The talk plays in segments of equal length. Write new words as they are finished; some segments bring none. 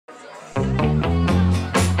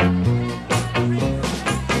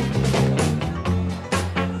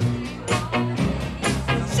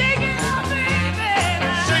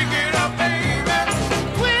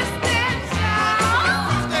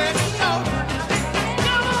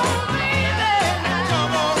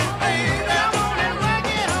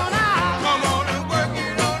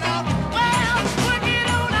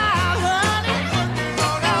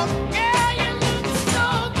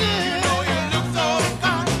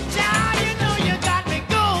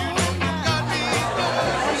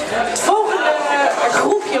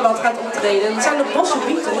optreden. Dat zijn de bossche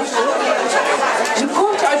beatles. Ze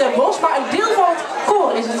komt uit Den Bosch, maar een deel van het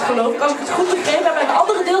koor is het geloof ik. Als ik het goed begrepen heb. En een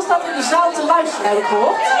andere deel staat in de zaal te luisteren, heb ik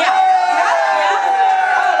gehoord. Ja.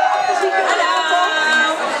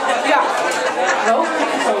 Ja. Oh,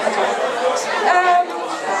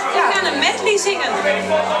 we gaan een medley zingen,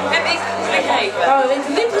 heb ik begrepen. Nou, we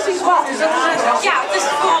weten niet precies wat, dus dat is een verrassing. Ja, het is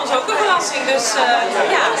voor ons ook een verrassing, dus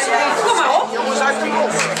ja, kom maar op. Jongens, uit die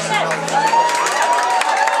mond.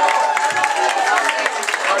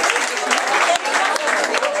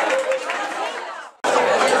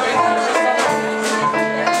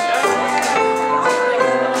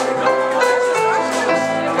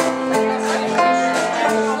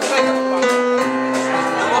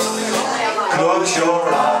 Close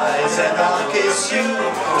your eyes and I'll kiss you.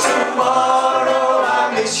 Tomorrow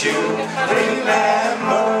I'll miss you.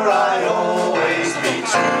 Remember I'll always be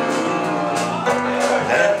true.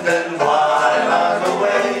 And then while I'm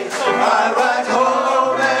away, I write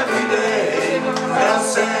home every day. And I'll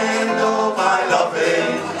send all my loving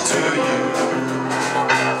to you.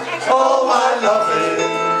 All my loving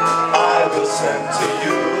I will send to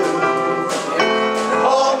you.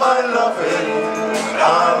 All my loving I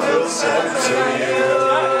will send to you.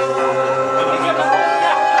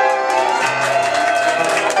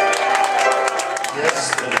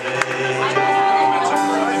 Yesterday,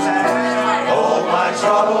 all my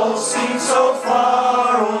troubles seem so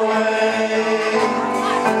far away.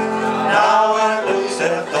 Now I lose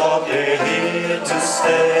that thought they're here to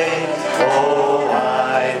stay. Oh,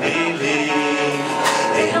 I believe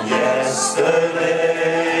in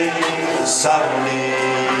yesterday. Suddenly,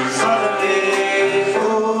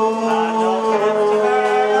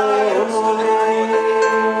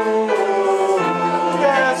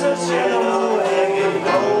 there's a shadow hanging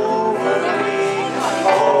over me.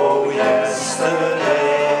 Oh,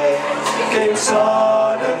 yesterday came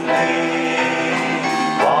suddenly.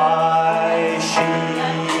 Why she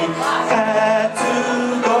had to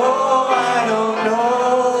go, I don't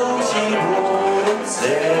know. She wouldn't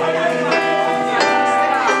say.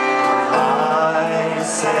 I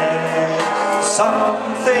said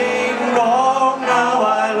something wrong. Now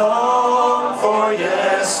I long for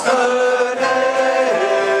yesterday.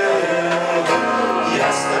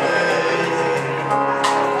 Yesterday,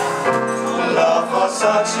 love was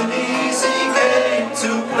such an easy game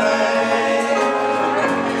to play.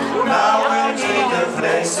 Now I need a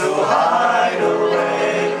place to hide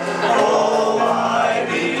away. Oh, I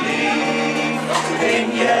believe in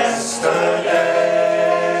yesterday.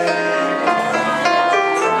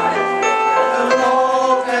 The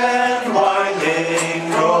long and winding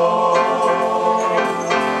road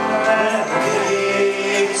that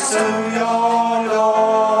leads to your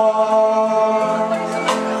door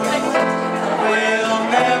will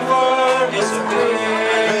never disappear.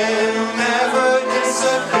 Will never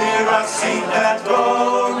disappear. I've seen that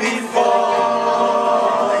road before.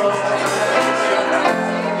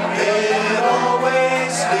 It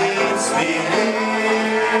always leads me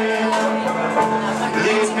here,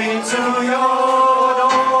 leads me to your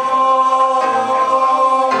door.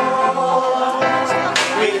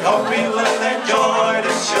 We hope we will enjoy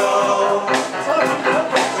the show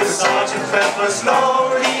with Sergeant Pepper's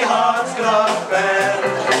Lonely Hearts Club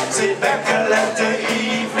Band. Sit back and let the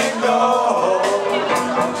evening go.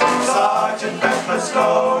 Sergeant Pepper's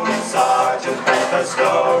Lonely, Sergeant Pepper's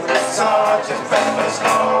Lonely, Sergeant Pepper's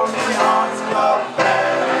Lonely Hearts Club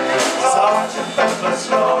Band. Sergeant Pepper's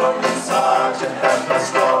Lonely, Sergeant Pepper's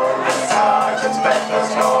Lonely, Sergeant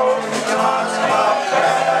Pepper's Lonely Hearts Club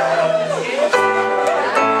Band.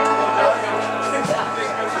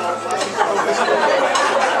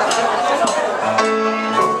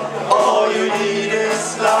 All you need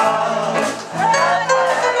is love.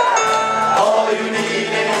 All you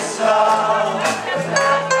need is love.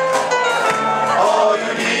 All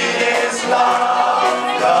you need is love.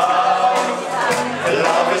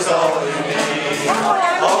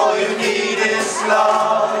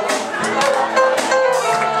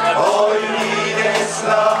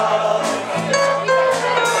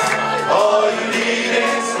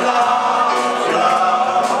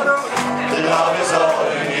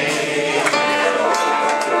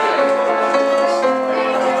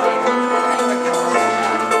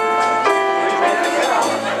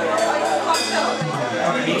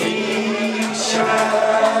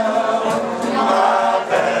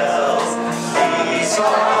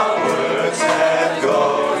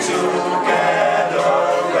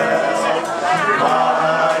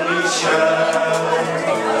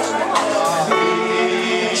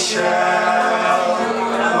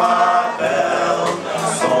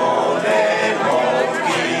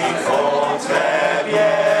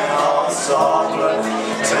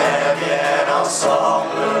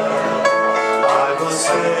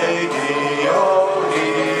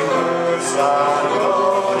 I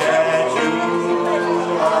know that you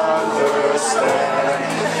understand,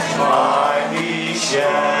 my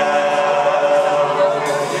Michel.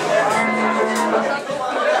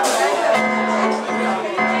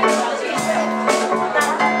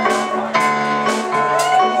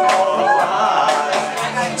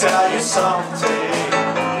 Tell you something,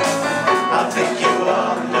 I think you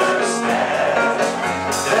understand.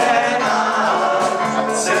 Then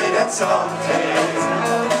I'll say that something.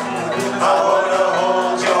 I wanna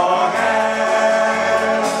hold your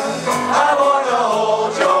hand. I wanna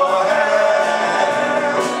hold your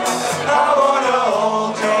hand. I wanna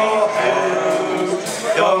hold your hand.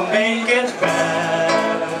 Don't make it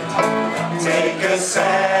bad. Take a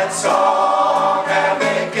sad song and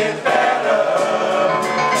make it better.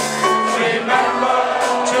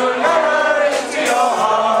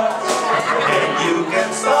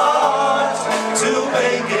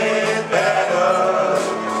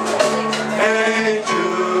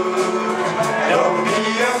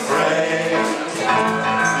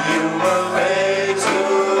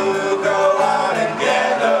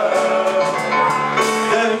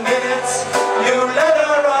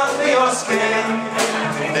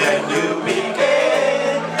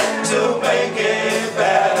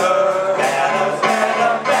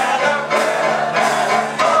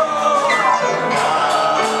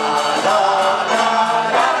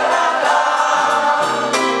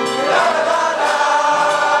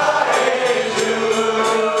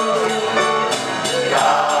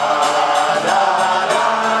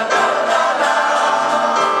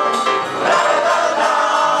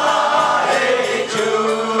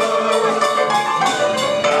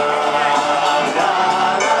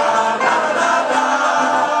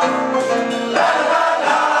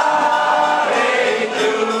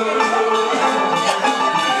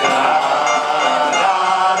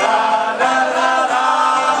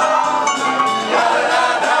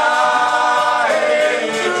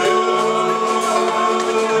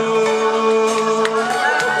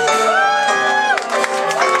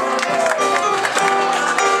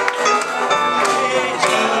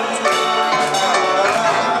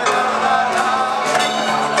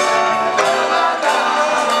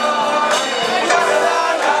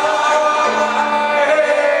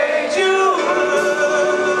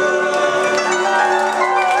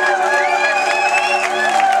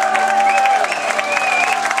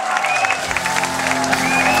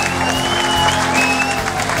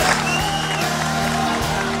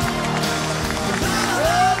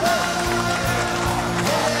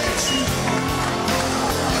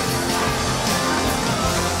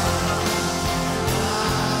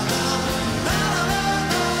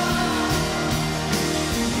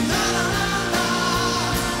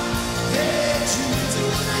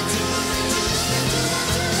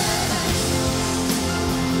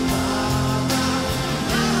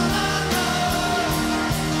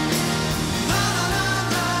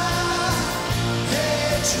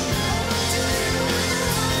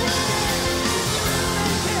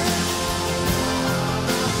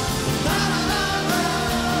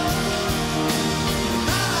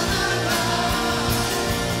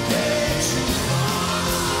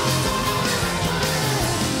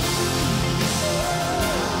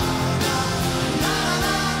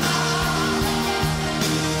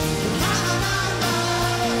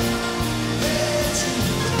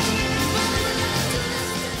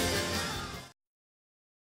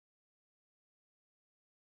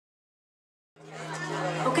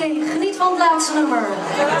 Oké, geniet van het laatste nummer.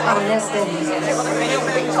 Oh, Last Dance.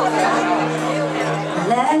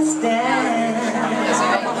 Last Dance.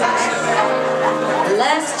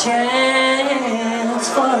 Last chance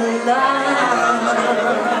for love.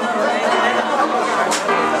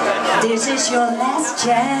 This is your last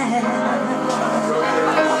chance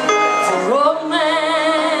for romance.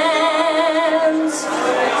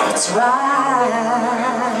 It's right.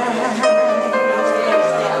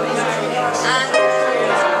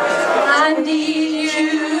 I need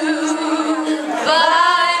you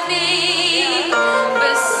by me,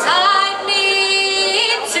 beside me,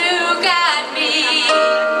 to guide me,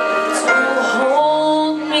 to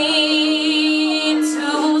hold me, to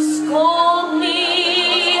scold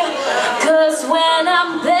me. 'Cause when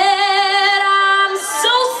I'm bad, I'm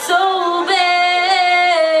so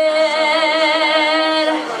bad.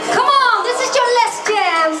 Come on,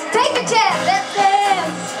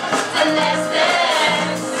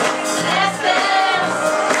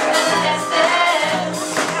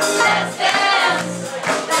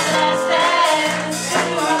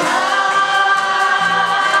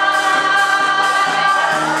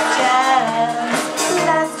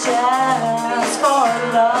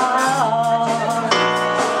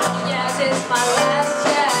 my last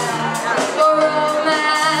chance for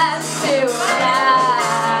romance tonight.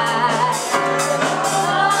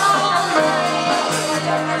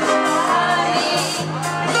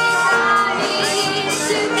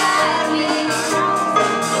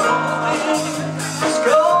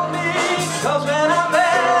 Scold me, 'cause when I'm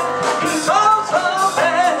mad, it's all so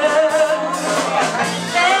bad.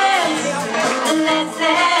 Let's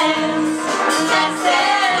dance, let's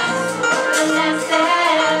dance, let's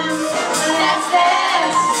dance, let's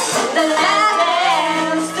dance, the last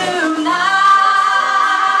dance tonight.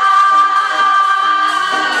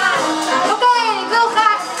 Oké, ik wil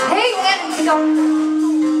graag heel erg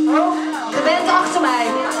de band achter mij.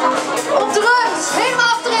 Op drums,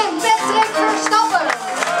 helemaal achterin, Patrick Verstappen.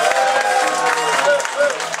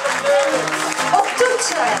 Op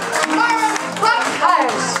toetsen, Marleen Achten.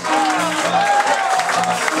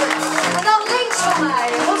 En dan links van mij,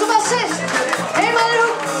 onze bassist, helemaal in de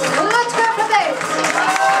hoek, Rutger van Beek.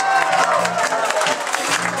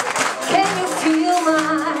 Can you feel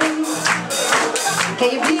mine? Can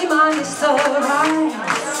you be my Mr. Right?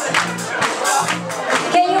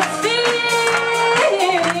 Can you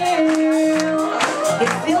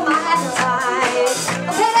feel my appetite?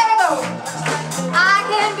 Okay, there we go. I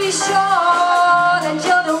can be sure that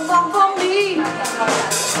you're the one for me.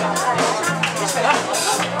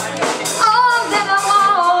 All that I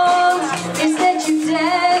want is that you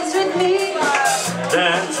dance with me.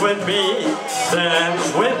 Dance with me, dance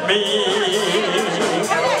with me.